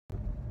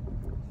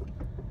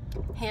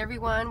Hey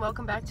everyone,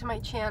 welcome back to my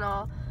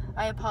channel.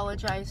 I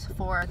apologize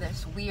for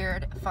this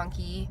weird,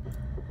 funky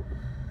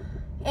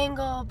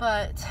angle,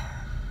 but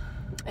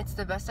it's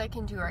the best I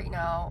can do right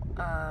now.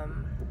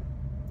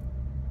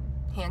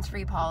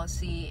 Hands-free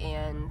policy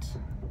and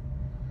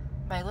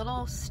my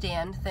little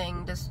stand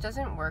thing just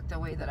doesn't work the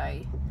way that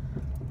I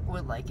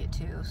would like it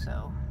to,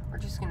 so we're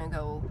just gonna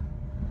go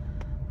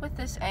with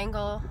this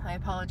angle. I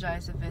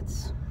apologize if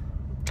it's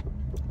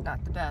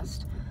not the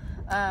best.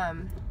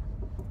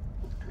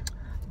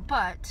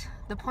 But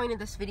the point of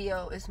this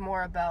video is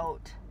more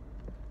about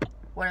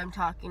what I'm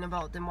talking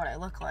about than what I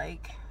look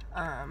like.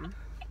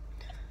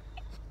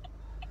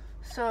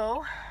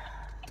 So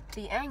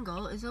the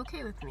angle is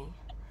okay with me.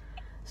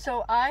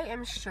 So I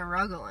am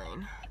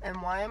struggling. And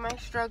why am I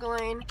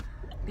struggling?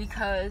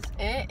 Because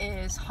it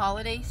is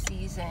holiday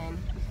season,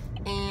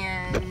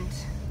 and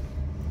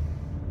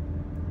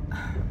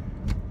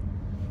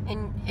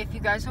if you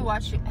guys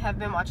have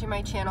been watching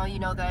my channel, you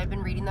know that I've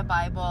been reading the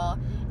Bible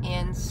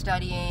and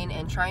studying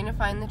and trying to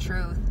find the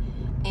truth,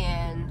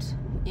 and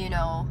you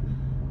know,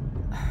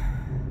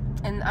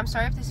 and I'm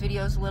sorry if this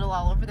video is a little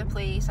all over the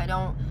place. I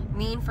don't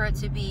mean for it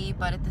to be,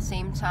 but at the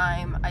same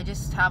time I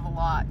just have a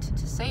lot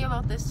to say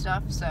about this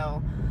stuff,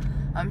 so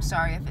I'm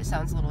sorry if it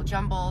sounds a little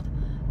jumbled.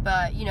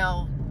 But you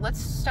know, let's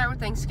start with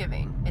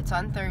Thanksgiving. It's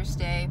on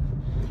Thursday,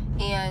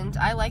 and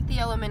I like the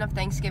element of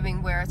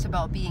Thanksgiving where it's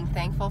about being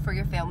thankful for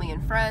your family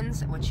and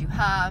friends, what you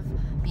have,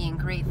 being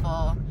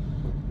grateful,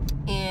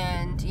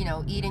 and you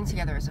know, eating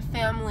together as a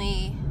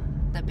family,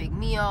 the big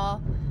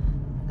meal.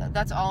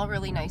 That's all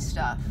really nice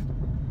stuff.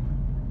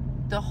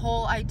 The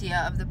whole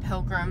idea of the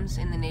pilgrims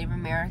and the Native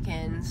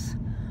Americans,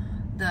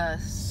 the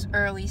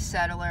early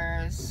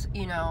settlers,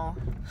 you know,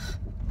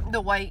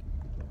 the white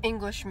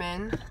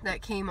Englishmen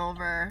that came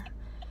over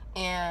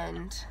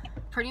and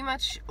pretty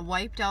much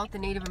wiped out the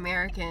Native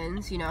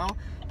Americans, you know,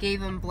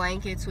 gave them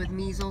blankets with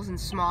measles and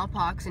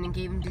smallpox, and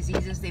gave them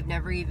diseases they've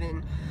never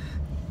even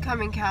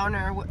come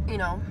encounter, you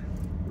know,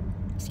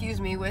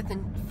 with,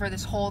 and for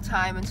this whole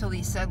time until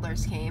these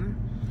settlers came.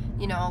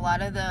 You know, a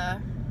lot of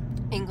the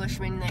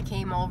Englishmen that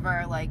came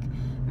over, like,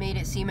 made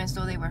it seem as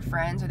though they were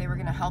friends or they were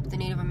going to help the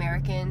Native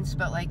Americans,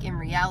 but like in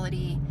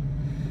reality,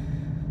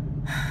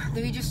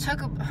 we just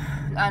took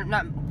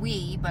not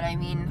we, but I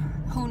mean,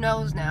 who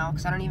knows now,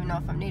 because I don't even know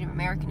if I'm Native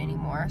American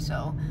anymore.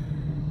 So,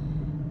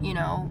 you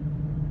know,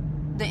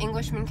 the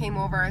Englishmen came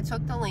over,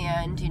 took the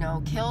land, you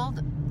know,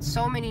 killed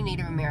so many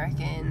Native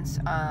Americans,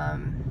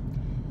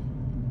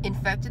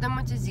 infected them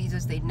with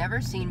diseases they'd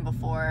never seen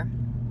before.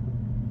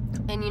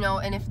 And you know,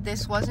 and if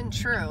this wasn't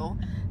true,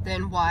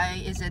 then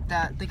why is it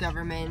that the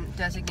government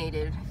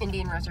designated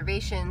Indian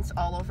reservations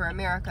all over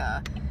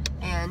America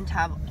and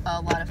have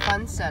a lot of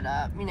funds set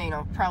up? You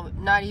know, probably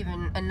not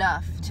even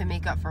enough to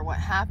make up for what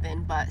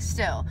happened, but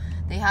still,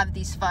 they have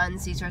these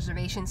funds, these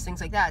reservations, things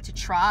like that, to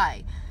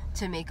try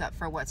to make up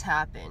for what's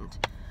happened.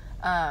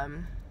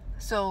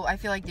 So I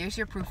feel like there's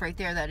your proof right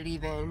there that it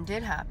even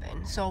did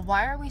happen. So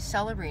why are we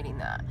celebrating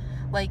that?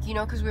 Like, you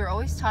know, because we were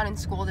always taught in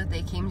school that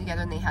they came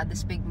together and they had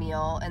this big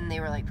meal and they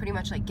were like pretty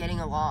much like getting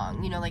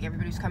along, you know, like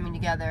everybody was coming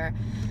together.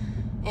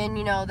 And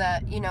you know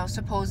that, you know,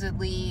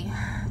 supposedly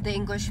the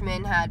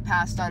Englishmen had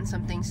passed on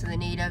some things to the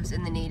natives,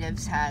 and the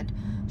natives had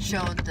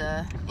showed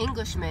the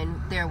Englishmen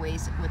their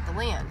ways with the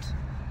land.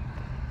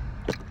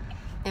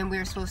 And we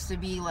were supposed to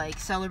be like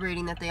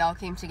celebrating that they all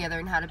came together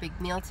and had a big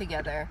meal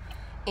together.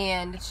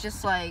 And it's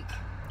just like,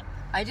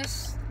 I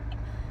just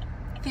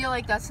feel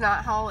like that's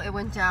not how it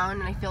went down,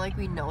 and I feel like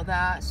we know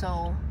that.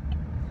 So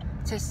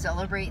to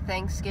celebrate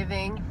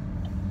Thanksgiving,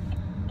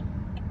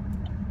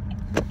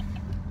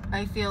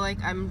 I feel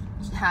like I'm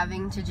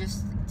having to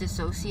just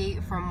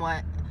dissociate from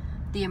what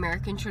the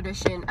American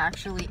tradition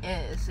actually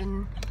is,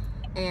 and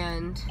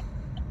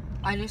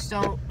I just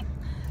don't,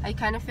 I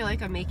kind of feel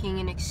like I'm making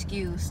an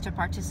excuse to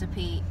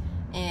participate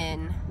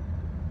in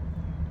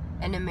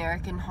an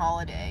American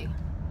holiday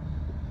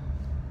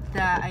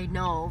that I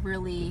know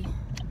really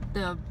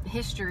the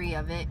history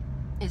of it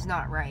is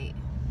not right.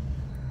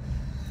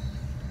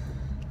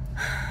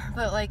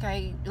 But like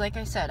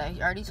I said, I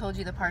already told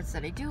you the parts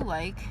that I do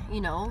like,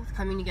 you know,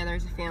 coming together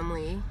as a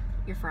family,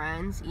 your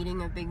friends,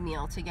 eating a big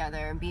meal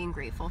together, and being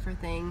grateful for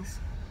things.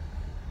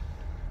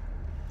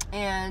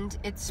 And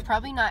it's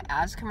probably not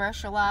as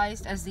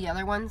commercialized as the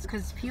other ones,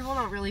 because people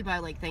don't really buy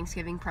like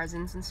Thanksgiving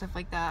presents and stuff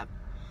like that.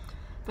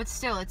 But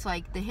still, it's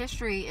like the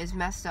history is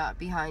messed up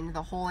behind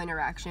the whole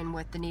interaction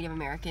with the Native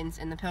Americans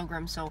and the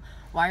Pilgrims, so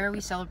why are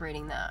we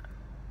celebrating that?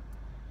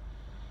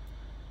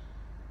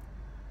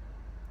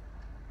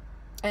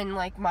 And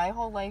like my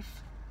whole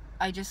life,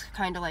 I just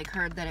kind of like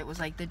heard that it was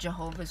like the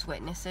Jehovah's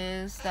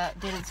Witnesses that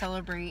didn't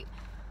celebrate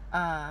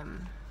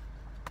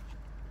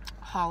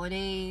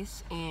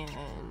holidays,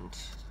 and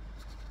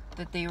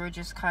that they were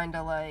just kind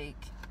of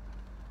like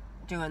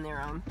doing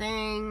their own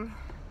thing.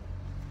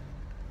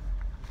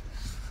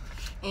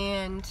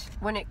 And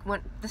when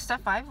the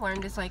stuff I've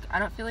learned is like, I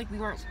don't feel like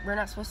we're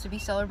not supposed to be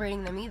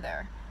celebrating them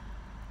either.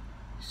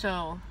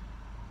 So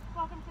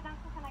Welcome to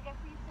Duncan. Can I get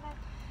for you today?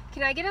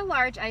 Can I get a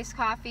large iced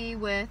coffee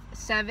with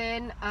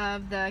 7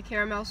 of the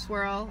caramel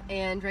swirl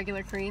and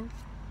regular cream?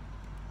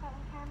 7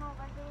 caramel,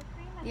 regular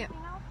cream. Anything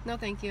else? No,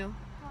 thank you.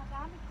 Well,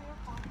 down to 3 or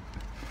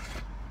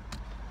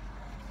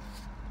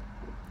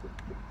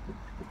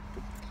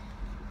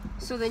 4.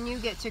 So then you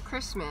get to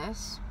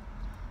Christmas,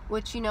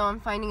 which, you know, I'm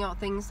finding out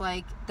things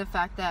like the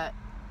fact that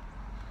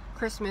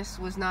Christmas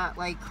was not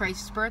like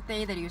Christ's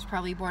birthday, that he was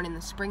probably born in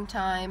the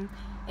springtime.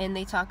 And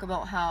they talk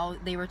about how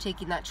they were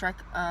taking that trek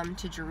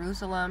to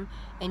Jerusalem,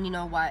 and you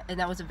know what, and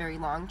that was a very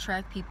long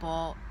trek.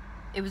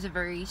 It was a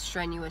very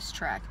strenuous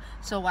trek,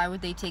 so why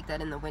would they take that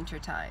in the winter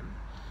time?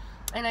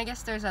 And I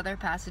guess there's other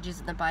passages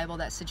in the Bible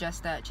that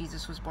suggest that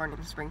Jesus was born in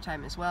the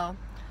springtime as well.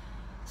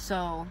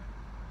 So,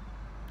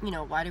 you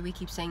know, why do we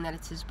keep saying that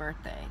it's his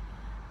birthday?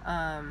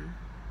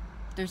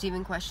 There's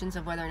even questions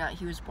of whether or not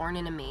he was born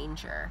in a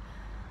manger.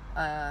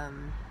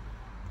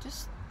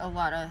 Just a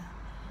lot of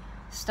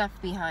stuff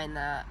behind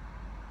that.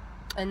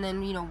 And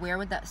then, you know, where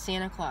would that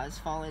Santa Claus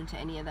fall into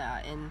any of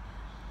that? And,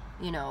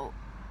 you know,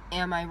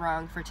 am I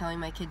wrong for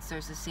telling my kids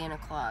there's a Santa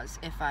Claus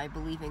if I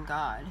believe in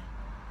God?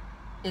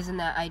 Isn't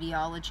that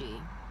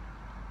ideology?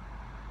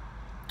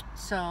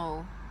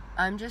 So,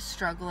 I'm just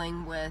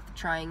struggling with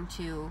trying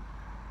to,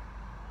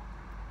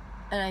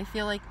 and I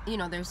feel like, you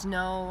know, there's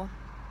no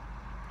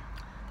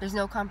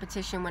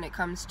competition when it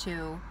comes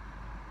to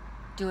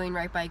doing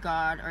right by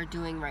God or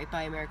doing right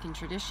by American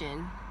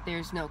tradition.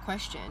 There's no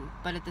question.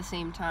 But at the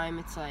same time,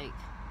 it's like,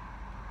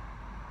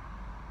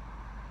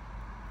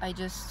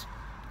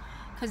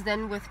 because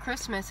then with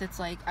Christmas, it's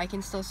like I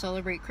can still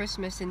celebrate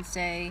Christmas and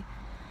say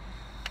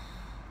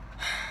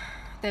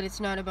that it's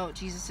not about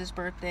Jesus's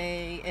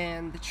birthday,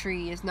 and the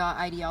tree is not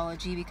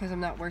ideology because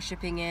I'm not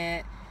worshiping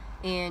it,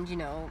 and, you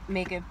know,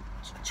 make a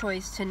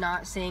choice to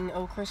not sing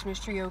 "Oh Christmas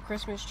Tree, Oh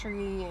Christmas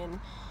Tree," and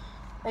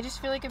I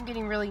just feel like I'm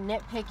getting really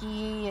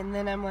nitpicky, and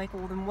then I'm like,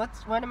 well, then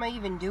what am I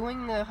even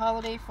doing the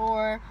holiday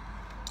for?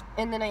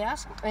 And then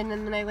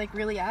I like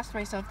really asked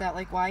myself that,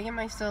 like, why am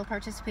I still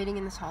participating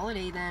in this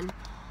holiday then?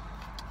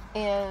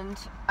 And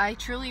I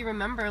truly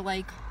remember,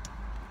 like,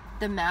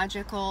 the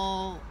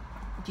magical,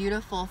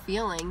 beautiful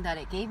feeling that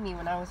it gave me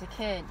when I was a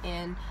kid,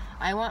 and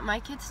I want my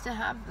kids to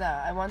have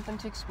that. I want them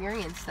to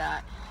experience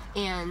that,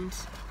 and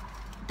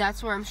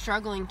that's where I'm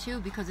struggling too,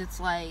 because it's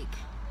like,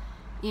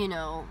 you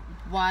know,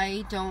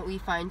 why don't we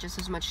find just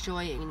as much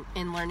joy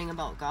in learning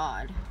about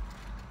God?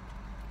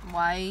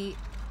 Why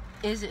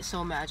is it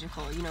so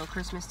magical? You know,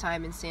 Christmas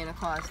time and Santa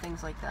Claus,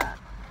 things like that.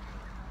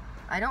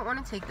 I don't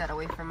want to take that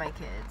away from my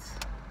kids,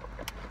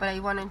 but I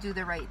want to do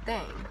the right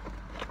thing.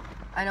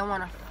 I don't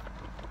want to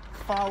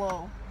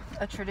follow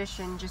a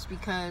tradition just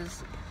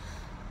because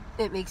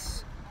it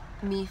makes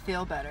me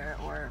feel better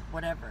or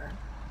whatever.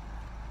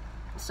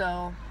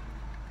 So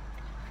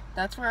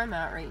that's where I'm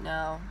at right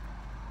now.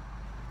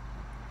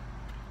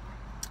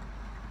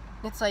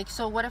 It's like,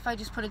 so what if I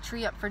just put a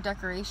tree up for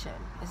decoration?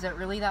 Is it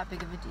really that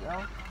big of a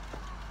deal?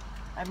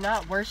 I'm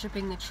not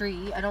worshiping the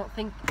tree. I don't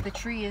think the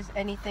tree is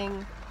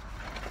anything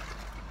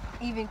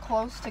even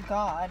close to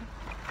God.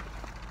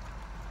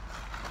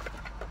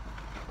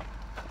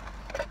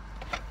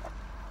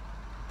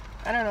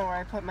 I don't know where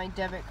I put my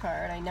debit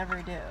card. I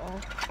never do.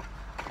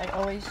 I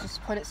always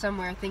just put it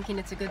somewhere thinking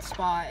it's a good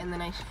spot, and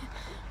then I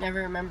never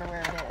remember where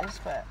it is.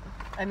 But,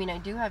 I mean, I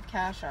do have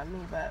cash on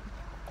me, but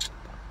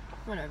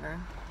whatever.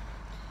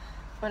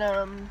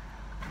 But,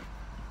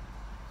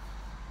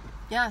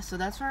 yeah, so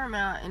that's where I'm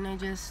at, and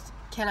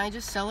can I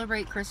just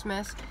celebrate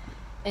Christmas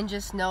and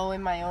just know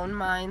in my own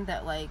mind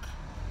that, like,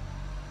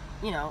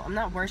 you know, I'm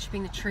not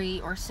worshiping the tree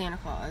or Santa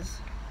Claus.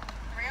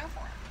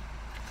 304.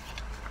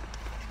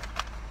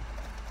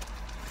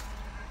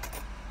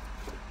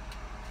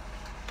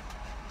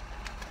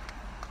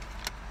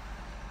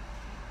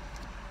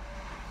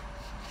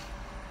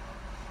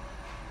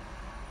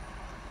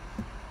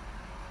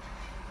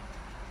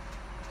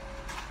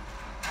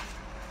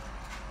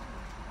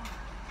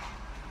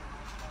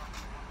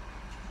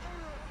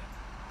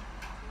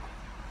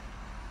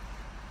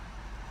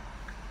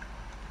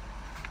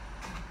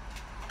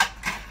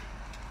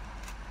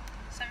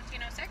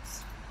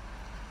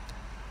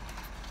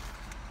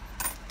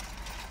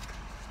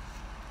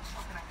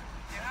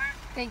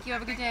 Thank you.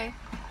 Have a good day.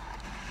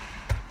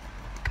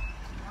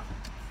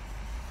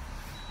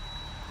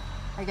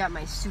 I got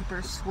my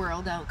super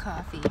swirled out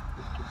coffee.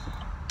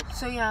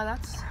 So yeah,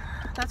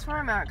 that's where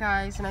I'm at,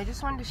 guys, and I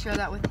just wanted to share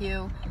that with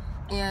you.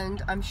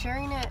 And I'm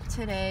sharing it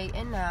today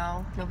and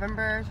now,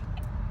 November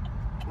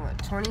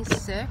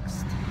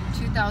 26th,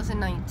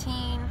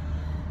 2019.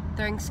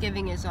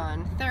 Thanksgiving is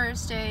on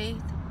Thursday,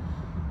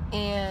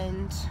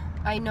 and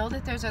I know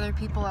that there's other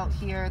people out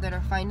here that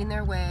are finding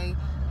their way.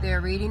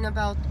 They're reading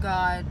about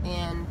God,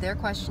 and they're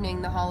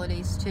questioning the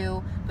holidays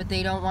too, but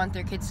they don't want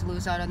their kids to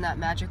lose out on that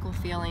magical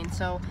feeling.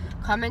 So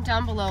comment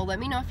down below. Let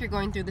me know if you're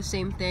going through the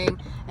same thing.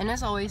 And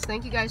as always,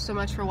 thank you guys so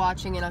much for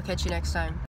watching, and I'll catch you next time.